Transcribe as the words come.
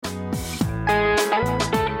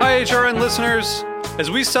HRN listeners.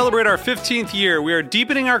 As we celebrate our 15th year, we are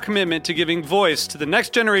deepening our commitment to giving voice to the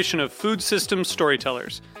next generation of food systems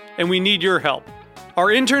storytellers, and we need your help. Our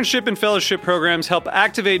internship and fellowship programs help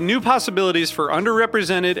activate new possibilities for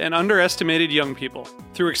underrepresented and underestimated young people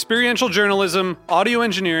through experiential journalism, audio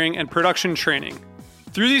engineering, and production training.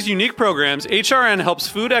 Through these unique programs, HRN helps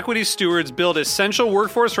food equity stewards build essential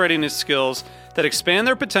workforce readiness skills that expand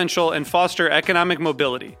their potential and foster economic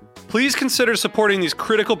mobility. Please consider supporting these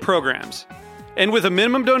critical programs. And with a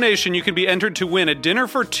minimum donation, you can be entered to win a dinner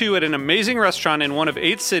for two at an amazing restaurant in one of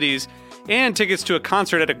 8 cities and tickets to a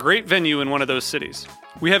concert at a great venue in one of those cities.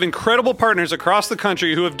 We have incredible partners across the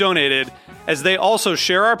country who have donated, as they also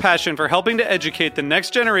share our passion for helping to educate the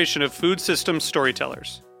next generation of food systems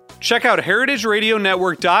storytellers. Check out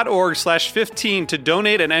heritageradionetwork.org/15 to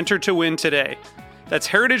donate and enter to win today. That's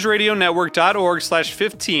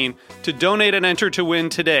heritageradionetwork.org/15 to donate and enter to win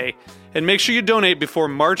today. And make sure you donate before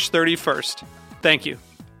March 31st. Thank you.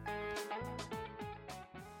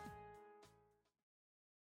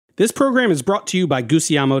 This program is brought to you by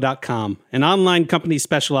Gustiamo.com, an online company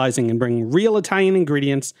specializing in bringing real Italian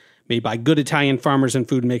ingredients made by good Italian farmers and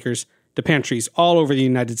food makers to pantries all over the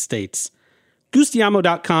United States.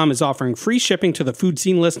 Gustiamo.com is offering free shipping to the Food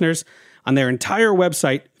Scene listeners on their entire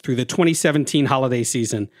website through the 2017 holiday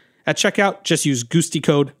season. At checkout, just use Gusti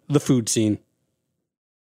code TheFoodScene.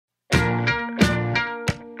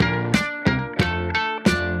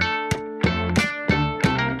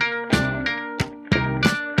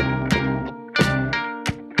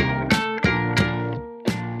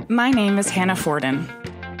 My name is Hannah Forden.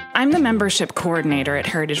 I'm the membership coordinator at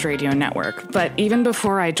Heritage Radio Network, but even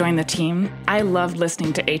before I joined the team, I loved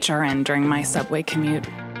listening to HRN during my subway commute.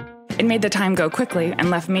 It made the time go quickly and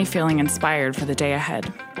left me feeling inspired for the day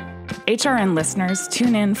ahead. HRN listeners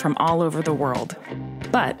tune in from all over the world,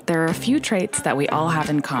 but there are a few traits that we all have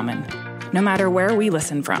in common, no matter where we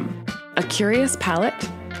listen from. A curious palate,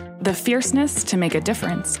 the fierceness to make a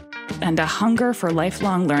difference, and a hunger for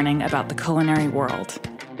lifelong learning about the culinary world.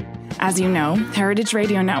 As you know, Heritage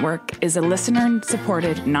Radio Network is a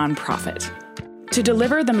listener-supported nonprofit. To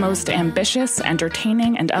deliver the most ambitious,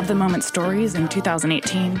 entertaining, and of-the-moment stories in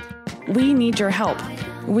 2018, we need your help.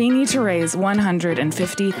 We need to raise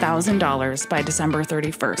 $150,000 by December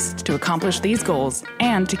 31st to accomplish these goals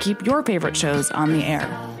and to keep your favorite shows on the air.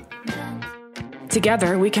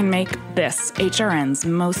 Together, we can make this HRN's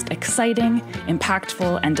most exciting,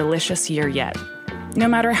 impactful, and delicious year yet. No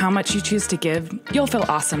matter how much you choose to give, you'll feel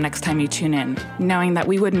awesome next time you tune in, knowing that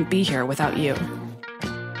we wouldn't be here without you.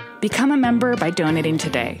 Become a member by donating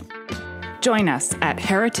today. Join us at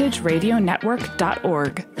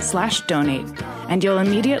heritageradionetwork.org/donate, and you'll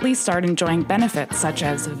immediately start enjoying benefits such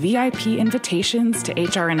as VIP invitations to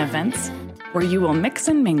HRN events, where you will mix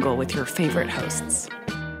and mingle with your favorite hosts.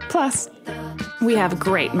 Plus, we have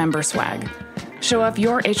great member swag. Show off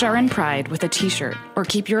your HRN pride with a t-shirt, or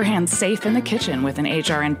keep your hands safe in the kitchen with an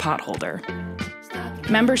HRN pot holder.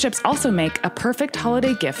 Memberships also make a perfect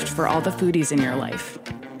holiday gift for all the foodies in your life.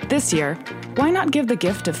 This year, why not give the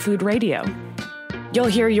gift of food radio? You'll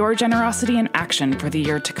hear your generosity in action for the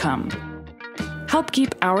year to come. Help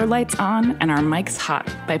keep our lights on and our mics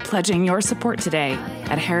hot by pledging your support today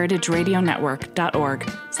at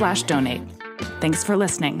heritageradionetwork.org/donate. Thanks for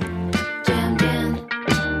listening.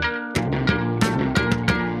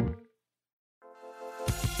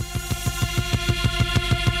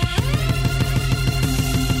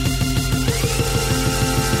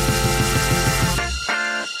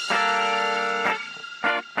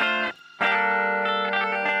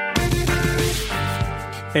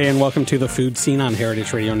 Hey, and welcome to the Food Scene on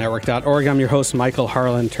heritageradionetwork.org. I'm your host, Michael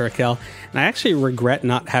Harlan Turkel, and I actually regret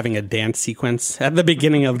not having a dance sequence at the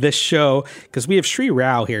beginning of this show because we have Sri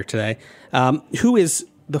Rao here today, who is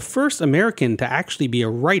the first American to actually be a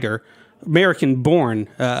writer, American-born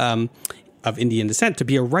of Indian descent, to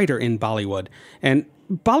be a writer in Bollywood. And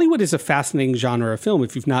Bollywood is a fascinating genre of film.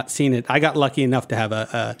 If you've not seen it, I got lucky enough to have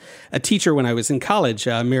a teacher when I was in college,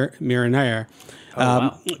 Mira Nair.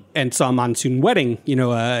 Wow. And saw Monsoon Wedding, in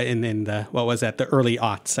the, what was that, the early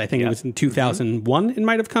aughts. I think it was in 2001 it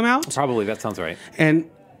might have come out. Probably, that sounds right. And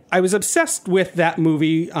I was obsessed with that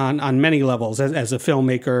movie on many levels as a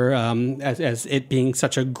filmmaker, as it being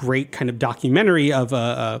such a great kind of documentary of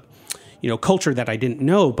a culture that I didn't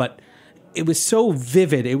know, but it was so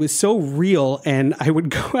vivid, it was so real, and I would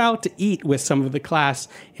go out to eat with some of the class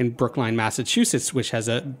in Brookline, Massachusetts, which has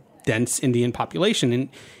a dense Indian population, and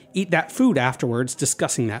eat that food afterwards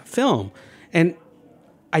discussing that film. And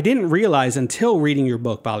I didn't realize until reading your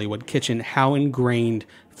book, Bollywood Kitchen, how ingrained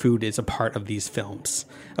food is a part of these films,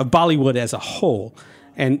 of Bollywood as a whole.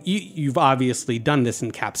 And you've obviously done this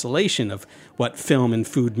encapsulation of what film and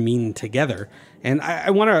food mean together. And I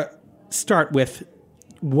want to start with,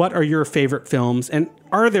 what are your favorite films, and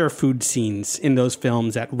are there food scenes in those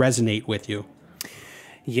films that resonate with you?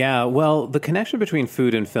 Yeah, well, the connection between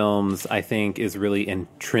food and films, I think, is really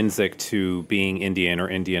intrinsic to being Indian or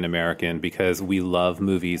Indian American, because we love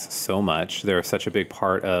movies so much. They're such a big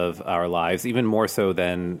part of our lives, even more so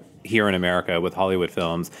than here in America with Hollywood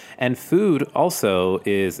films. And food also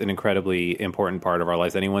is an incredibly important part of our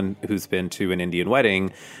lives. Anyone who's been to an Indian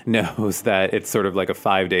wedding knows that it's sort of like a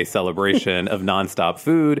 5-day celebration of nonstop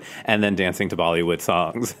food and then dancing to Bollywood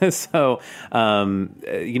songs. So,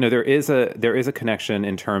 there is a connection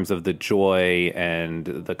in terms of the joy and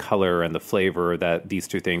the color and the flavor that these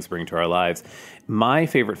two things bring to our lives. My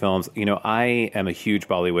favorite films, I am a huge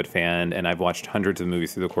Bollywood fan, and I've watched hundreds of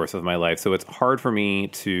movies through the course of my life. So it's hard for me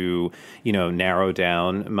to, narrow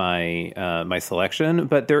down my selection.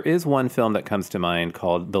 But there is one film that comes to mind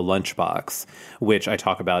called The Lunchbox, which I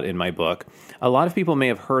talk about in my book. A lot of people may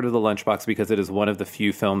have heard of The Lunchbox because it is one of the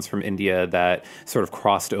few films from India that sort of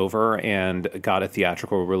crossed over and got a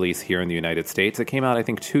theatrical release here in the United States. It came out, I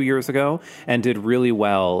think, 2 years ago and did really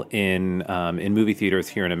well in movie theaters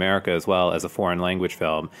here in America as well as a foreign language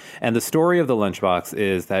film. And the story of The Lunchbox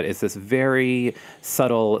is that it's this very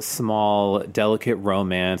subtle, small, delicate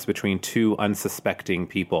romance between two unsuspecting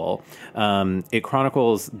people. It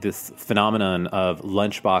chronicles this phenomenon of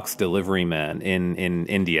lunchbox delivery men in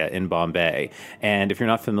India, in Bombay. And if you're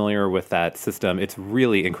not familiar with that system, it's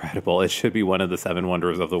really incredible. It should be one of the 7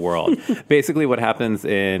 wonders of the world. Basically, what happens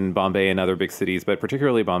in Bombay and other big cities, but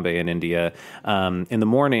particularly Bombay in India, in the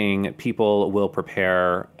morning, people will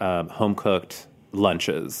prepare home-cooked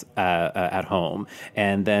lunches at home,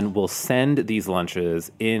 and then we'll send these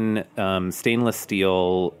lunches in stainless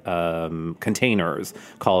steel containers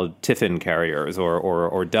called tiffin carriers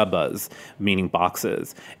or dabbas, meaning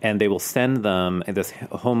boxes, and they will send them this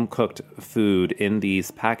home-cooked food in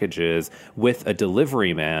these packages with a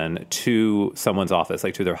delivery man to someone's office,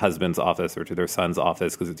 like to their husband's office or to their son's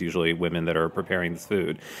office, because it's usually women that are preparing this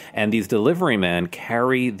food. And these delivery men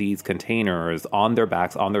carry these containers on their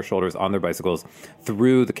backs, on their shoulders, on their bicycles,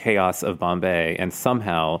 through the chaos of Bombay, and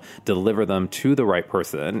somehow deliver them to the right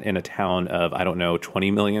person in a town of,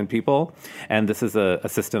 20 million people. And this is a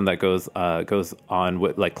system that goes on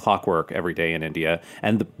with like clockwork every day in India.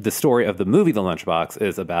 And the story of the movie The Lunchbox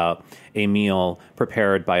is about a meal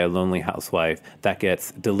prepared by a lonely housewife that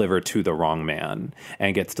gets delivered to the wrong man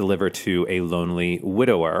and gets delivered to a lonely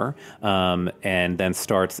widower, and then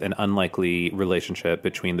starts an unlikely relationship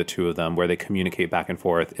between the two of them where they communicate back and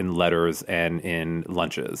forth in letters and in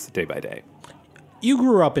lunches day by day. You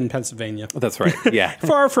grew up in Pennsylvania. That's right, yeah.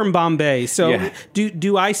 Far from Bombay. So yeah.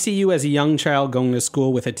 do I see you as a young child going to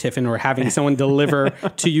school with a tiffin or having someone deliver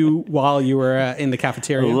to you while you were in the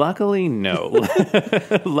cafeteria? Luckily, no.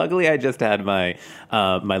 Luckily, I just had my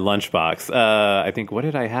lunchbox. I think, what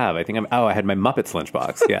did I have? I had my Muppets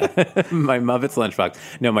lunchbox. Yeah, my Muppets lunchbox.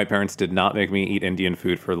 No, my parents did not make me eat Indian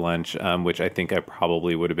food for lunch, which I think I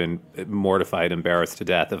probably would have been mortified, embarrassed to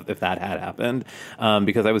death if that had happened,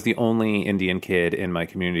 because I was the only Indian kid in my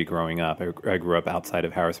community growing up. I grew up outside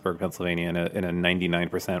of Harrisburg, Pennsylvania, in a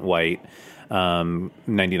 99% white,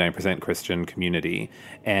 99% Christian community.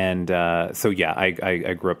 And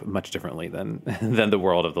I grew up much differently than the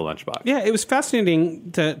world of the lunchbox. Yeah, it was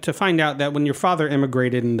fascinating to find out that when your father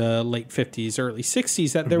immigrated in the late 50s, early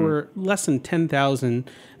 60s, that there were less than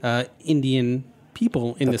 10,000 Indian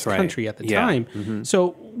people in this country at the time. Mm-hmm. So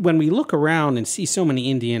when we look around and see so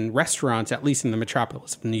many Indian restaurants, at least in the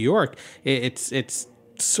metropolis of New York, it's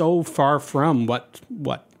so far from what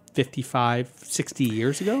 55, 60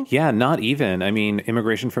 years ago? Yeah, not even. I mean,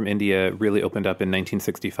 immigration from India really opened up in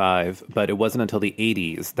 1965, but it wasn't until the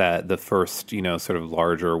 80s that the first, sort of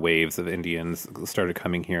larger waves of Indians started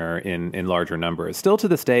coming here in larger numbers. Still to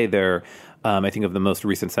this day, I think of the most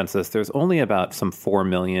recent census, there's only about some 4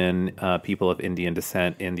 million people of Indian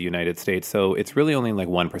descent in the United States. So it's really only like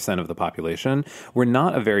 1% of the population. We're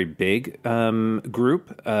not a very big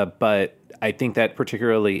group, but I think that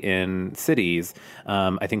particularly in cities,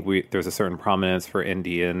 I think there's a certain prominence for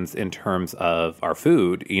Indians in terms of our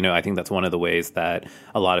food. I think that's one of the ways that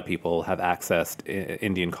a lot of people have accessed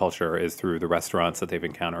Indian culture is through the restaurants that they've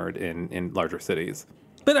encountered in larger cities.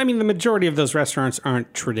 But I mean, the majority of those restaurants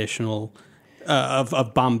aren't traditional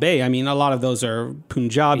of Bombay. I mean, a lot of those are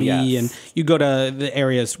Punjabi, and you go to the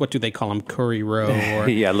areas. What do they call them? Curry Row, or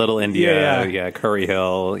Little India, Curry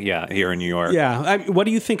Hill, here in New York. What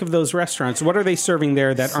do you think of those restaurants? What are they serving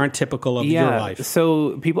there that aren't typical of your life?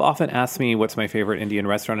 So people often ask me what's my favorite Indian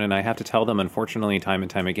restaurant, and I have to tell them, unfortunately, time and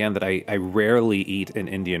time again, that I rarely eat in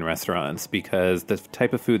Indian restaurants because the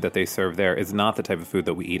type of food that they serve there is not the type of food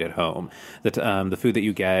that we eat at home. The food that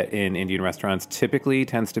you get in Indian restaurants typically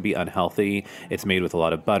tends to be unhealthy. It's made with a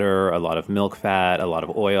lot of butter, a lot of milk fat, a lot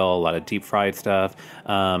of oil, a lot of deep fried stuff.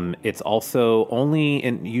 It's also only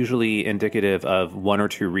usually indicative of one or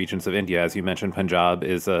two regions of India. As you mentioned, Punjab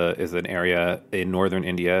is an area in northern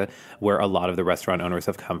India where a lot of the restaurant owners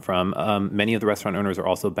have come from. Many of the restaurant owners are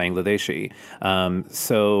also Bangladeshi.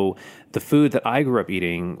 So the food that I grew up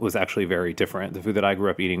eating was actually very different. The food that I grew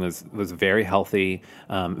up eating was very healthy,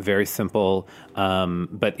 very simple,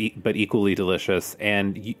 but equally delicious,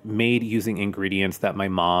 and made using ingredients that my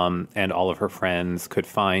mom and all of her friends could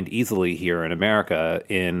find easily here in America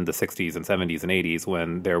in the 60s and 70s and 80s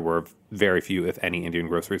when there were very few, if any, Indian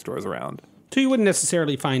grocery stores around. So you wouldn't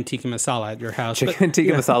necessarily find tikka masala at your house. Chicken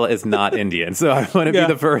tikka masala is not Indian. So I want to be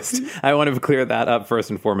the first. I want to clear that up first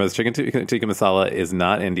and foremost. Chicken tikka masala is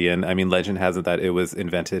not Indian. I mean, legend has it that it was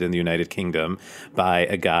invented in the United Kingdom by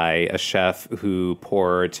a chef who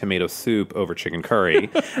poured tomato soup over chicken curry.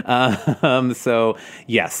 So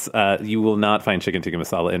yes, you will not find chicken tikka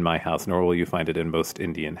masala in my house, nor will you find it in most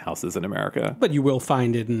Indian houses in America. But you will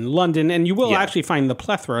find it in London, and you will actually find the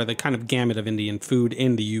plethora, the kind of gamut of Indian food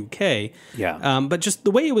in the UK. Yeah. But just the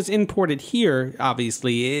way it was imported here,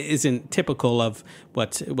 obviously, isn't typical of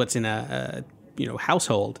what's in a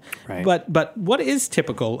household. Right. But what is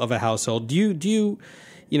typical of a household? Do you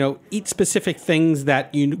eat specific things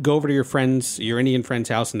that you go over to your Indian friend's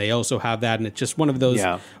house and they also have that, and it's just one of those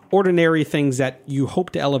ordinary things that you hope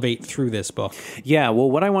to elevate through this book? Yeah, well,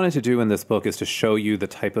 what I wanted to do in this book is to show you the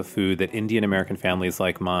type of food that Indian American families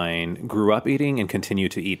like mine grew up eating and continue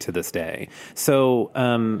to eat to this day. So,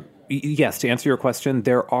 yes, to answer your question,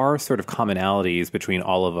 there are sort of commonalities between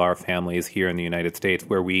all of our families here in the United States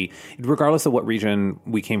where regardless of what region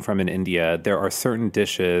we came from in India, there are certain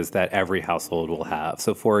dishes that every household will have.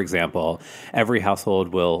 So, for example, every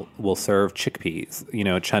household will serve chickpeas,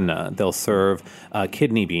 chana. They'll serve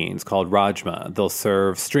kidney beans called rajma. They'll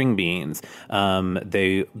serve string beans.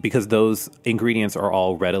 Because those ingredients are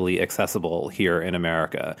all readily accessible here in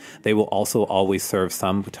America. They will also always serve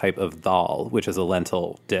some type of dal, which is a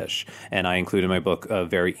lentil dish. And I include in my book a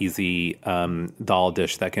very easy dal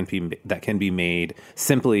dish that can be made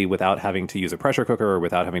simply without having to use a pressure cooker or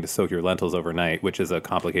without having to soak your lentils overnight, which is a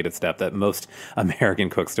complicated step that most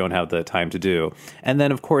American cooks don't have the time to do. And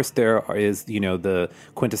then, of course, there is the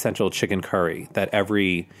quintessential chicken curry that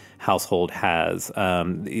every household has.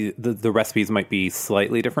 The recipes might be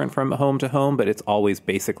slightly different from home to home, but it's always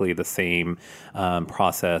basically the same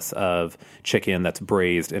process of chicken that's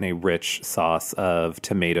braised in a rich sauce of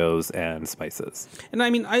tomatoes and spices. And I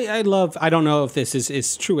mean, I don't know if this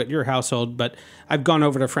is true at your household, but I've gone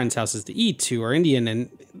over to friends' houses to eat who are Indian, and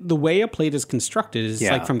the way a plate is constructed is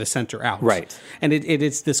like from the center out. Right. And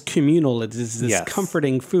it's this communal, it is this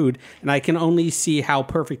comforting food, and I can only see how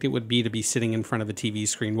perfect it would be to be sitting in front of a TV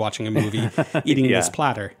screen watching a movie, eating this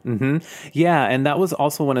platter. Mm-hmm. Yeah, and that was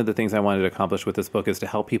also one of the things I wanted to accomplish with this book, is to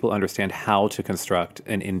help people understand how to construct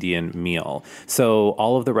an Indian meal. So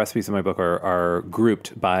all of the recipes in my book are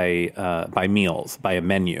grouped by meals, by a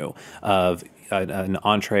menu of an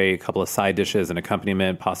entree, a couple of side dishes, an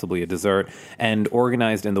accompaniment, possibly a dessert, and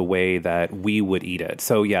organized in the way that we would eat it.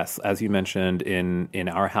 So yes, as you mentioned, in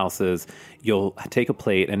our houses, you'll take a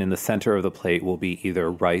plate, and in the center of the plate will be either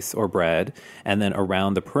rice or bread, and then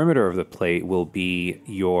around the perimeter of the plate will be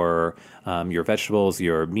your vegetables,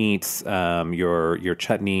 your meats, your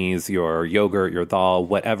chutneys, your yogurt, your dal,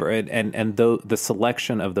 whatever, and the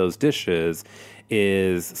selection of those dishes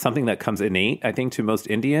is something that comes innate, I think, to most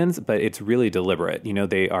Indians, but it's really deliberate.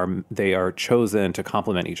 They are chosen to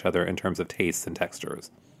complement each other in terms of tastes and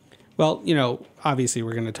textures. Well, obviously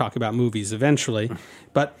we're going to talk about movies eventually,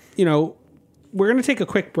 but, we're going to take a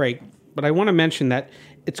quick break, but I want to mention that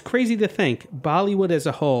it's crazy to think Bollywood as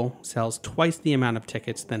a whole sells twice the amount of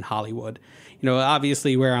tickets than Hollywood.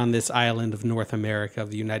 Obviously we're on this island of North America,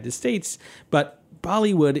 of the United States, but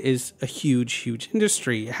Bollywood is a huge, huge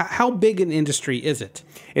industry. How big an industry is it?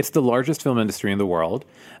 It's the largest film industry in the world.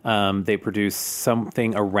 They produce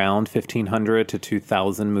something around 1,500 to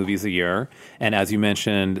 2,000 movies a year. And as you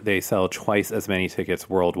mentioned, they sell twice as many tickets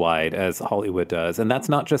worldwide as Hollywood does. And that's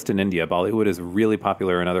not just in India. Bollywood is really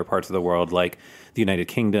popular in other parts of the world, like the United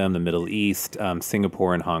Kingdom, the Middle East,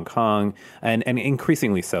 Singapore, and Hong Kong, and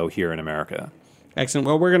increasingly so here in America. Excellent.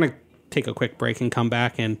 Well, we're going to take a quick break and come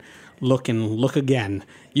back and look again.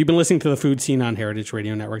 You've been listening to The Food Scene on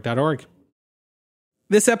heritageradionetwork.org.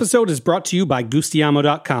 This episode is brought to you by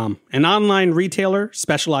Gustiamo.com, an online retailer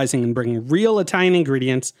specializing in bringing real Italian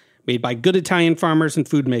ingredients made by good Italian farmers and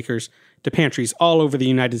food makers to pantries all over the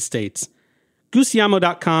United States.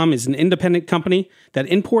 Gustiamo.com is an independent company that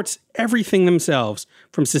imports everything themselves,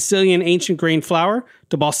 from Sicilian ancient grain flour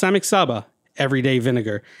to balsamic saba, everyday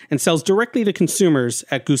vinegar, and sells directly to consumers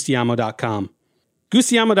at Gustiamo.com.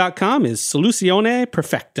 Gustiamo.com is soluzione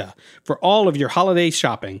perfecta for all of your holiday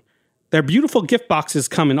shopping. Their beautiful gift boxes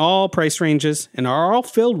come in all price ranges and are all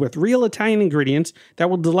filled with real Italian ingredients that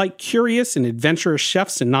will delight curious and adventurous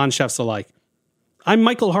chefs and non-chefs alike. I'm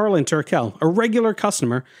Michael Harlan Turkel, a regular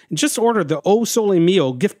customer, and just ordered the O Sole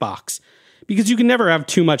Mio gift box because you can never have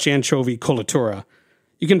too much anchovy colatura.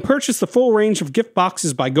 You can purchase the full range of gift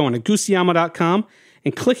boxes by going to Gustiamo.com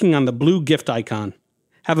and clicking on the blue gift icon.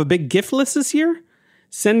 Have a big gift list this year?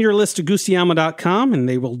 Send your list to Gustiamo.com and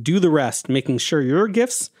they will do the rest, making sure your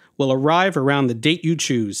gifts will arrive around the date you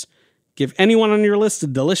choose. Give anyone on your list a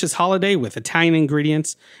delicious holiday with Italian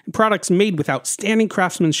ingredients and products made with outstanding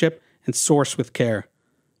craftsmanship and sourced with care.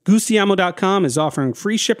 Gustiamo.com is offering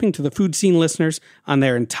free shipping to the Food Scene listeners on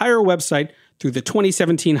their entire website through the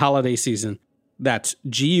 2017 holiday season. That's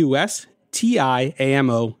Gustiamo.com.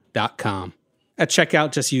 At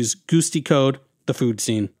checkout, just use Gusti code, The Food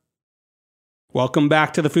Scene. Welcome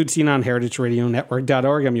back to The Food Scene on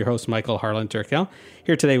heritageradionetwork.org. I'm your host, Michael Harlan Turkel,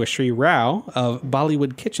 here today with Sri Rao of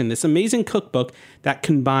Bollywood Kitchen, this amazing cookbook that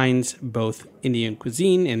combines both Indian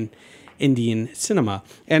cuisine and Indian cinema.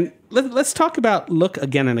 And let's talk about Look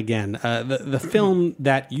Again and Again, the film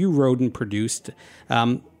that you wrote and produced.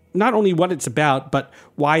 Not only what it's about, but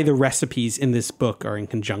why the recipes in this book are in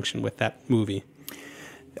conjunction with that movie.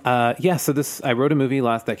 So I wrote a movie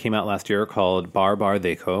that came out last year called Bar Bar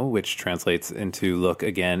Dekho, which translates into Look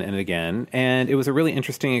Again and Again. And it was a really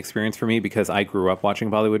interesting experience for me because I grew up watching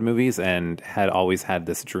Bollywood movies and had always had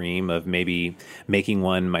this dream of maybe making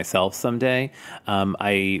one myself someday.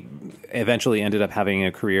 I eventually ended up having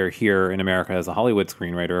a career here in America as a Hollywood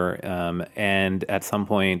screenwriter, and at some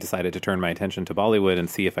point decided to turn my attention to Bollywood and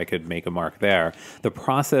see if I could make a mark there. The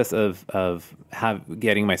process of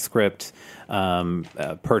getting my script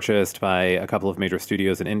purchased by a couple of major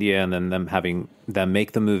studios in India and then them having them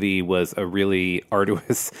make the movie was a really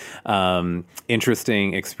arduous,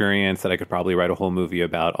 interesting experience that I could probably write a whole movie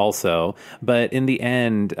about also. But in the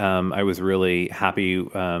end, I was really happy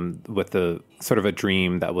with the sort of a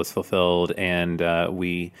dream that was fulfilled, and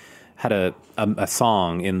we had a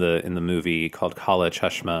song in the movie called Kala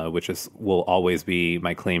Chashma, which will always be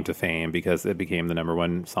my claim to fame because it became the number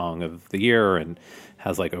one song of the year and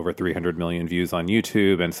has like over 300 million views on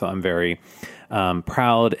YouTube. And so I'm very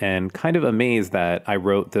proud and kind of amazed that I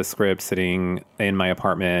wrote this script sitting in my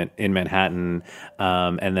apartment in Manhattan,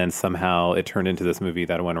 and then somehow it turned into this movie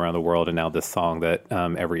that went around the world, and now this song that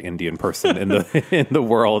every Indian person in the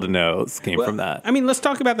world knows came from that. I mean, let's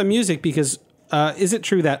talk about the music because is it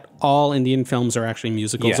true that all Indian films are actually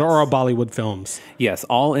musicals, yes, or are Bollywood films? Yes,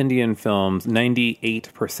 all Indian films,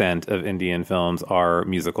 98% of Indian films are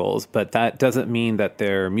musicals, but that doesn't mean that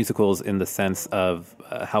they're musicals in the sense of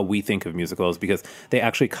how we think of musicals, because they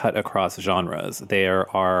actually cut across genres. There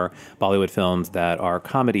are Bollywood films that are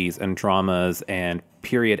comedies and dramas and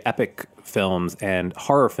period epic films and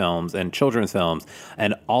horror films and children's films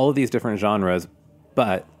and all of these different genres,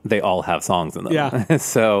 but they all have songs in them. Yeah.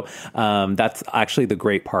 So that's actually the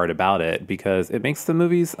great part about it, because it makes the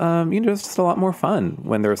movies, it's just a lot more fun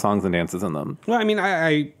when there are songs and dances in them. Well, I mean,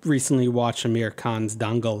 I recently watched Amir Khan's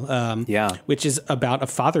Dangal, which is about a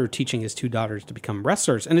father teaching his two daughters to become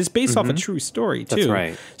wrestlers, and it's based off a true story, too. That's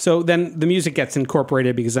right. So then the music gets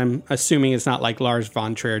incorporated, because I'm assuming it's not like Lars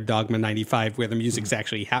von Trier Dogma 95, where the music's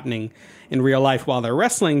actually happening in real life while they're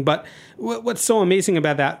wrestling. But what's so amazing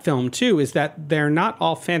about that film, too, is that they're not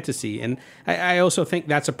all fantasy. And I also think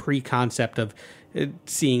that's a pre-concept of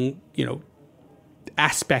seeing,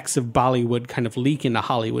 aspects of Bollywood kind of leak into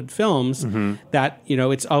Hollywood films, that,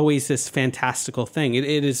 it's always this fantastical thing. It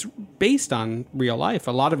is based on real life.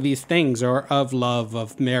 A lot of these things are of love,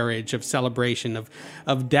 of marriage, of celebration,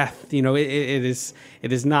 of death. You know, it is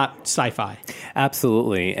not sci-fi.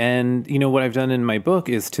 Absolutely. And, you know, what I've done in my book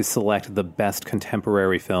is to select the best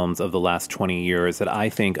contemporary films of the last 20 years that I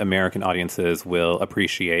think American audiences will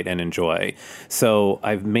appreciate and enjoy. So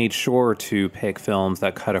I've made sure to pick films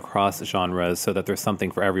that cut across genres so that there's something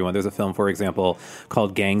for everyone. There's a film, for example,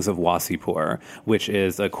 called Gangs of Wasseypur, which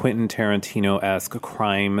is a Quentin Tarantino-esque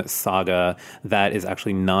crime saga that is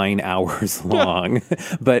actually 9 hours long,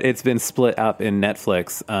 but it's been split up in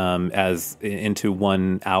Netflix as into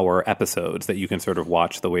 1 hour episodes that you can sort of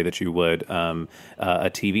watch the way that you would a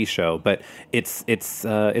TV show. But it's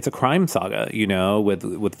a crime saga, you know,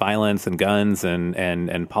 with violence and guns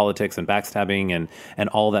and politics and backstabbing and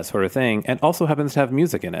all that sort of thing, and also happens to have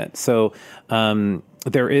music in it. So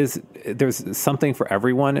there's something for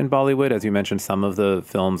everyone in Bollywood. As you mentioned, some of the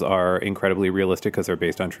films are incredibly realistic because they're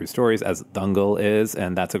based on true stories, as Dangal is,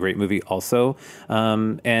 and that's a great movie also.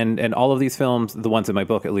 And all of these films, the ones in my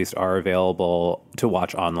book at least, are available to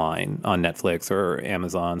watch online on Netflix or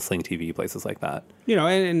Amazon, Sling TV, places like that. You know,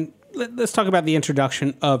 and let's talk about the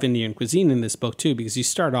introduction of Indian cuisine in this book too, because you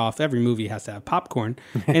start off, every movie has to have popcorn,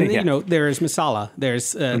 and Yeah. you know, there's masala,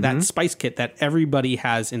 there's that spice kit that everybody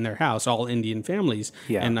has in their house, all Indian families,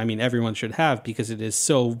 Yeah. and I mean everyone should have because it is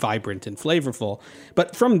so vibrant and flavorful.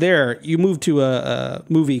 But from there, you move to a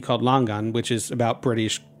movie called Langan, which is about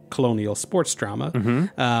British colonial sports drama,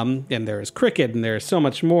 and there is cricket, and there is so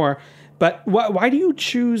much more. But why do you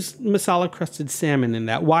choose masala-crusted salmon in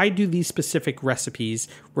that? Why do these specific recipes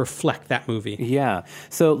reflect that movie? Yeah.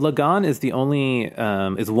 So Lagan is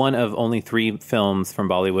one of only 3 films from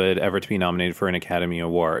Bollywood ever to be nominated for an Academy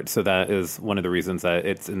Award. So that is one of the reasons that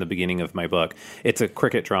it's in the beginning of my book. It's a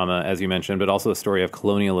cricket drama, as you mentioned, but also a story of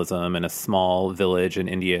colonialism and a small village in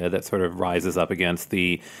India that sort of rises up against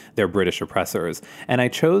their British oppressors. And I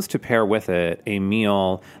chose to pair with it a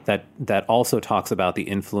meal that also talks about the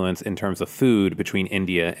influence in terms of food between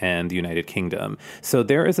India and the United Kingdom. So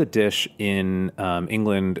there is a dish in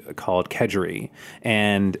England called kedgeree,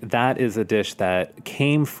 and that is a dish that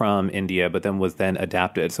came from India but then was then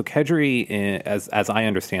adapted. So kedgeree, as I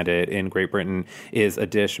understand it, in Great Britain, is a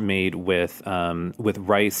dish made with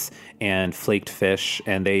rice and flaked fish,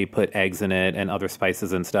 and they put eggs in it and other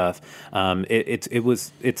spices and stuff.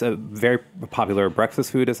 It's a very popular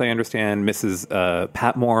breakfast food, as I understand. Mrs.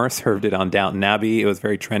 Patmore served it on Downton Abbey. It was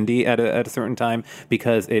very trendy at a certain time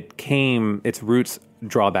because its roots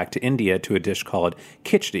draw back to India to a dish called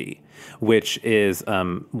khichdi, which is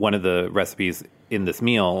one of the recipes in this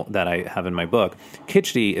meal that I have in my book.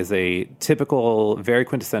 Khichdi is a typical, very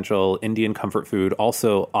quintessential Indian comfort food,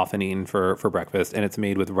 also often eaten for breakfast, and it's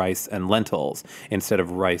made with rice and lentils instead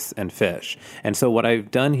of rice and fish. And so what I've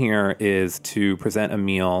done here is to present a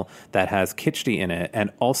meal that has khichdi in it and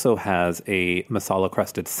also has a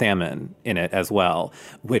masala-crusted salmon in it as well,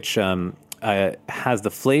 which has the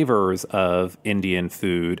flavors of Indian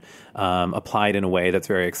food applied in a way that's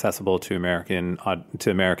very accessible to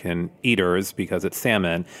American eaters because it's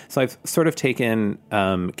salmon. So I've sort of taken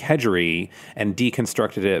kedgeree and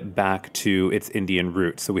deconstructed it back to its Indian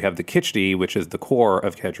roots. So we have the khichdi, which is the core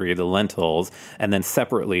of kedgeree, the lentils, and then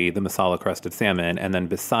separately the masala-crusted salmon, and then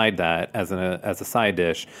beside that, as a side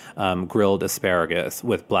dish, grilled asparagus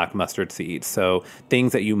with black mustard seeds. So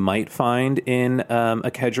things that you might find in a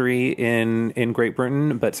kedgeree in Great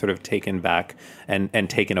Britain, but sort of taken back and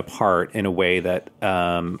taken apart in a way that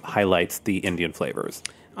highlights the Indian flavors.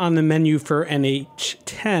 On the menu for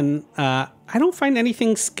NH10, I don't find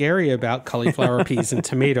anything scary about cauliflower peas and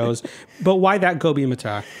tomatoes, but why that gobi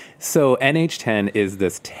matar? So NH10 is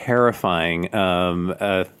this terrifying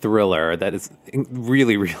thriller that is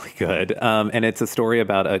really, really good. And it's a story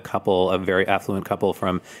about a very affluent couple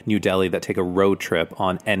from New Delhi that take a road trip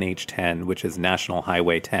on NH10, which is National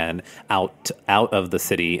Highway 10, out of the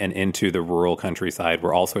city and into the rural countryside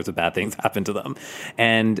where all sorts of bad things happen to them.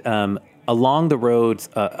 And along the roads,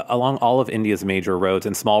 along all of India's major roads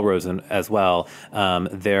and small roads as well,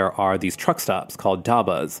 there are these truck stops called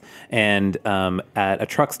dhabas. And at a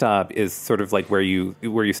truck stop is sort of like where you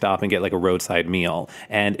stop and get like a roadside meal.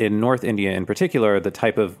 And in North India in particular, the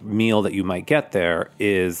type of meal that you might get there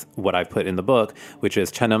is what I've put in the book, which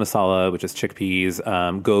is chana masala, which is chickpeas,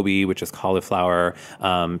 gobi, which is cauliflower,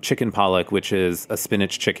 chicken palak, which is a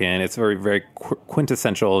spinach chicken. It's very, very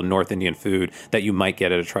quintessential North Indian food that you might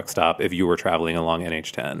get at a truck stop if you were traveling along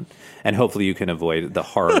NH10. And hopefully you can avoid the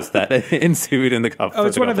horrors that ensued in the couple. Oh,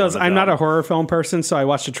 it's one of those, I'm not a horror film person, so I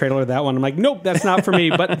watched a trailer of that one. I'm like, nope, that's not for me.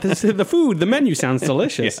 But the food, the menu sounds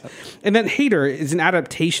delicious. Yeah. And then Hader is an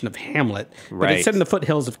adaptation of Hamlet, but right. It's set in the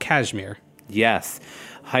foothills of Kashmir. Yes.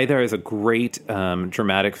 Hi There is a great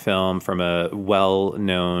dramatic film from a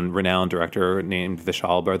well-known, renowned director named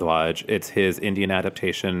Vishal Bhardwaj. It's his Indian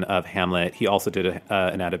adaptation of Hamlet. He also did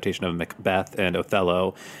an adaptation of Macbeth and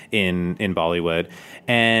Othello in Bollywood,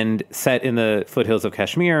 and set in the foothills of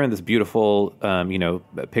Kashmir in this beautiful,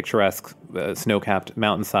 picturesque snow-capped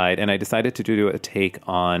mountainside. And I decided to do a take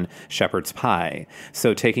on shepherd's pie.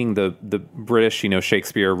 So taking the British,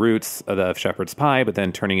 Shakespeare roots of shepherd's pie, but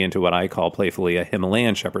then turning it into what I call playfully a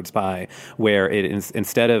Himalayan shepherd's pie, where it is,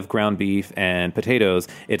 instead of ground beef and potatoes,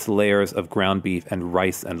 it's layers of ground beef and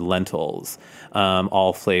rice and lentils,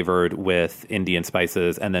 all flavored with Indian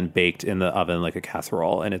spices and then baked in the oven like a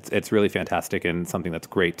casserole. And it's really fantastic and something that's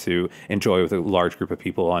great to enjoy with a large group of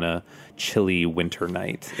people on a chilly winter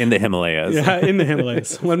night in the Himalayas. Yeah, in the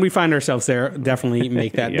Himalayas. When we find ourselves there, definitely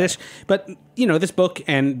make that dish. But, this book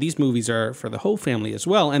and these movies are for the whole family as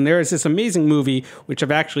well. And there is this amazing movie, which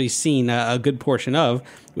I've actually seen a good portion of,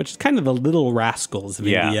 which is kind of the Little Rascals of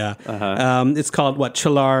India. Uh-huh. It's called,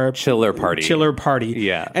 Chiller Party. Chiller Party.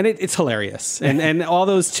 Yeah. And it's hilarious. And all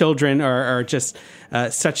those children are just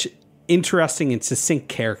such interesting and succinct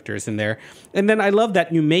characters in there. And then I love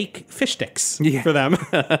that you make fish sticks for them.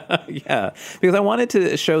 Yeah, because I wanted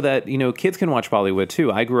to show that, kids can watch Bollywood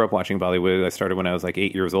too. I grew up watching Bollywood. I started when I was like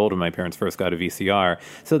 8 years old when my parents first got a VCR.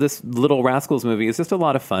 So this Little Rascals movie is just a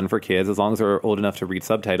lot of fun for kids. As long as they're old enough to read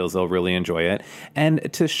subtitles, they'll really enjoy it.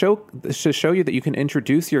 And to show you that you can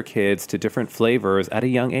introduce your kids to different flavors at a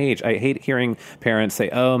young age. I hate hearing parents say,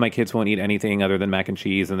 oh, my kids won't eat anything other than mac and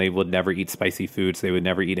cheese, and they would never eat spicy foods. They would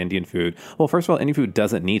never eat Indian food. Well, first of all, any food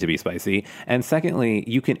doesn't need to be spicy. And secondly,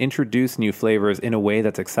 you can introduce new flavors in a way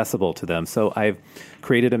that's accessible to them. So I've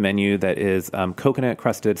created a menu that is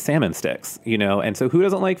coconut-crusted salmon sticks, and so who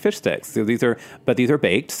doesn't like fish sticks? So these are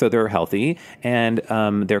baked, so they're healthy, and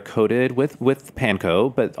they're coated with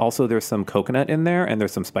panko, but also there's some coconut in there, and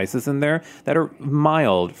there's some spices in there that are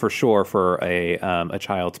mild for sure for a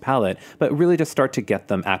child's palate, but really just start to get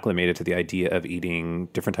them acclimated to the idea of eating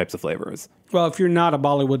different types of flavors. Well, if you're not a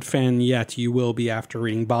Bollywood fan yet, you will be after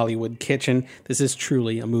reading Bollywood Kitchen. This is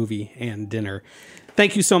truly a movie and dinner.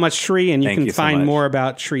 Thank you so much, Shri, and you can find more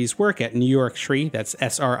about Shri's work at New York Shri. That's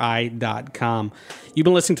SRI.com. You've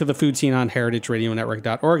been listening to The Food Scene on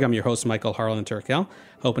heritageradionetwork.org. I'm your host, Michael Harlan Turkel.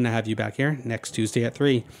 Hoping to have you back here next Tuesday at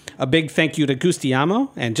 3. A big thank you to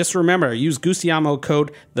Gustiamo, and just remember, use Gustiamo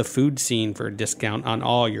code The Food Scene for a discount on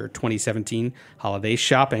all your 2017 holiday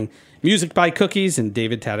shopping. Music by Cookies and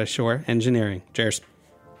David Tadashore Engineering. Cheers.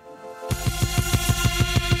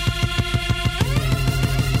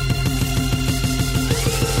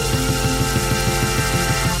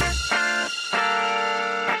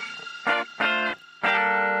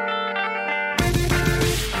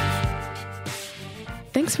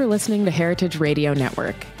 Thanks for listening to Heritage Radio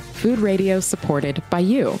Network, food radio supported by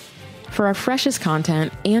you. For our freshest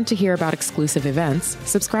content and to hear about exclusive events,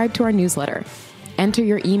 subscribe to our newsletter. Enter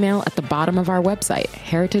your email at the bottom of our website,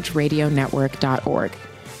 heritageradionetwork.org.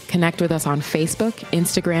 Connect with us on Facebook,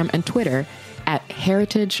 Instagram, and Twitter at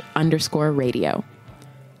heritage_radio.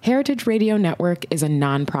 Heritage Radio Network is a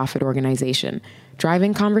nonprofit organization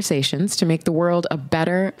driving conversations to make the world a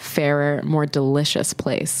better, fairer, more delicious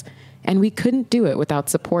place. And we couldn't do it without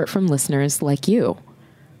support from listeners like you.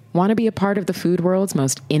 Want to be a part of the food world's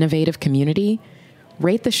most innovative community?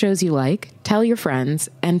 Rate the shows you like, tell your friends,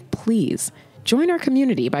 and please join our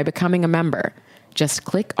community by becoming a member. Just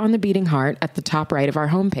click on the beating heart at the top right of our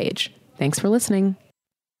homepage. Thanks for listening.